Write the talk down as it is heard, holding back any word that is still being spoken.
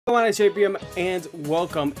Hello, my name is JPM and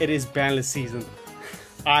welcome. It is Banlist season.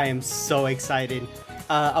 I am so excited.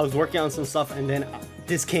 I was working on some stuff and then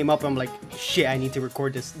this came up. I'm like, shit, I need to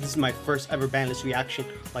record this. This is my first ever Banlist reaction,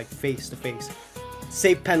 like face to face.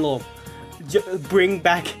 Save Pendulum. Bring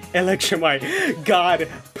back Electromite. God,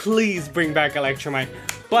 please bring back Electromite.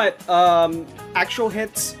 But actual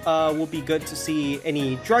hits will be good to see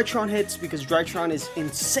any Drytron hits because Drytron is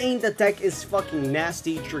insane. The deck is fucking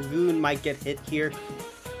nasty. Dragoon might get hit here.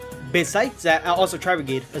 Besides that, also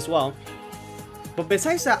Tri-Brigade as well. But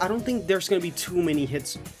besides that, I don't think there's gonna be too many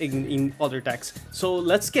hits in other decks. So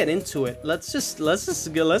let's get into it. Let's just go. Let's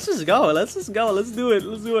do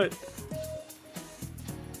it.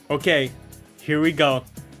 Okay, here we go.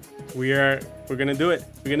 We're gonna do it.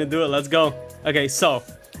 Let's go. Okay, so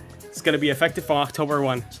it's gonna be effective on October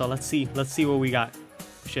 1. So let's see what we got.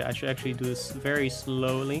 Shit, I should actually do this very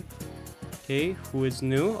slowly. Okay, who is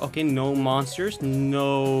new? Okay, no monsters,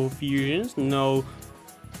 no fusions, no,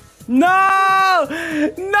 my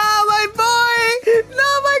boy,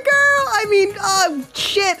 no, my girl. I mean,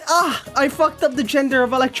 shit. I fucked up the gender of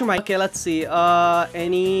Electromite. Okay, let's see.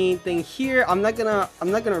 Anything here? I'm not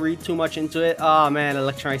gonna read too much into it. Oh man,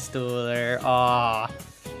 Electromite's still there.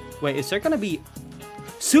 Wait, is there gonna be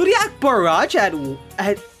Zodiac Barrage at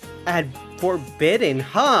Forbidden?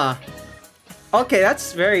 Huh? Okay,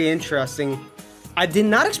 that's very interesting. I did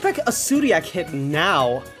not expect a Zodiac hit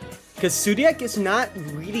now, because Zodiac is not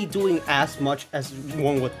really doing as much as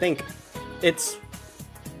one would think. I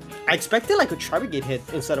expected like a Tri-Brigade hit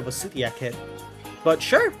instead of a Zodiac hit. But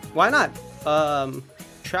sure, why not?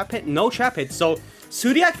 Trap hit, no trap hit. So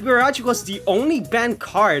Zodiac Barrage was the only banned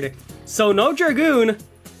card. So no Dragoon.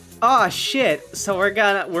 Oh shit. So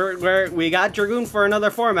we got Dragoon for another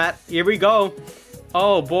format. Here we go.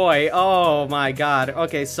 Oh boy, oh my god.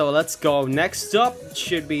 Okay, so let's go. Next up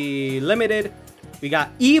should be limited. We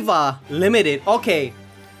got Eva limited. Okay,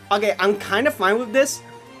 I'm kind of fine with this,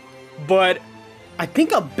 but I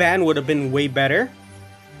think a ban would have been way better.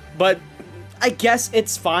 But I guess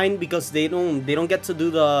it's fine because they don't get to do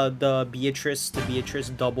the Beatrice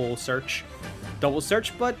double search.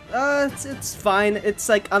 But it's fine. It's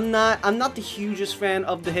like I'm not the hugest fan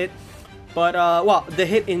of the hit, but well, the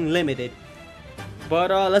hit in limited. But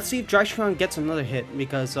let's see if Drytron gets another hit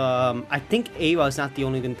because I think Eva is not the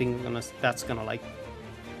only thing that's gonna like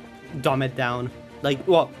dumb it down. Like,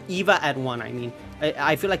 well, Eva at 1, I mean.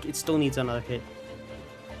 I feel like it still needs another hit.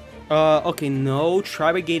 Okay, no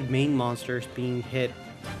Tri-Brigade main monsters being hit.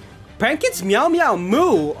 Pranket's Meow Meow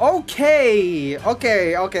Moo. Okay,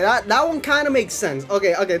 that one kind of makes sense.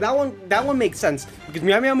 Okay, that one makes sense because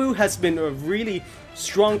Meow Meow Moo has been a really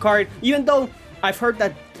strong card, even though I've heard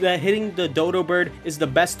that hitting the Dodo Bird is the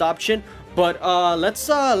best option, but let's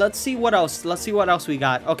see what else. Let's see what else we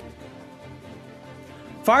got. Okay,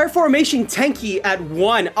 Fire Formation Tanky at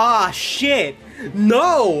 1. Ah shit!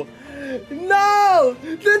 No, the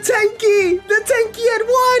Tanky at 1.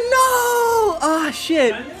 No! Ah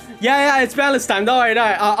shit! Yeah, it's Banlist time. All right.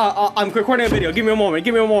 I'm recording a video. Give me a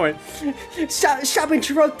moment. Stop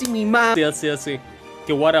interrupting me, man. Let's see.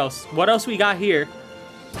 Okay, what else? What else we got here?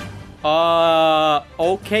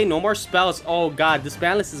 Okay, no more spells. Oh god, this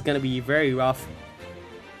Banlist is gonna be very rough.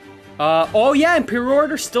 Oh yeah, Imperial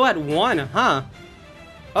Order still at 1, huh?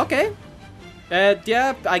 Okay.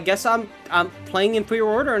 Yeah, I guess I'm playing Imperial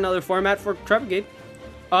Order, another format for Tri-Brigade.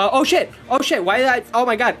 Oh shit, why did I, oh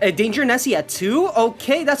my god, Danger Nessie at 2?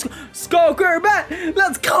 Okay, that's, Skoker bat,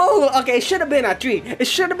 let's go! Okay, it should have been at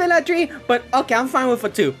 3, but okay, I'm fine with a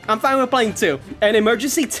 2. I'm fine with playing 2. An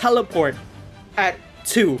Emergency Teleport at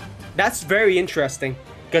 2. That's very interesting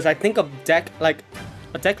because I think a deck like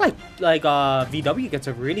VW gets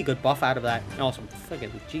a really good buff out of that. Also, fucking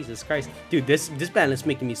Jesus Christ, dude, this band is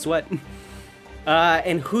making me sweat.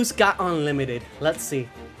 And who's got unlimited? Let's see.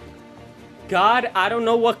 God, I don't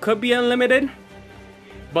know what could be unlimited,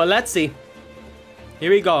 but let's see. Here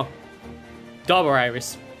we go. Double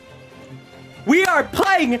Iris. We are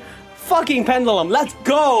playing fucking Pendulum. Let's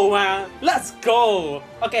go, man. Let's go.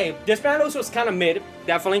 Okay, this Banlist was kind of mid.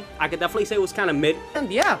 Definitely. I could definitely say it was kind of mid.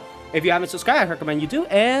 And yeah, if you haven't subscribed, I recommend you do.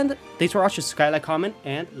 And thanks for watching. Subscribe, like, comment,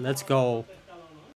 and let's go.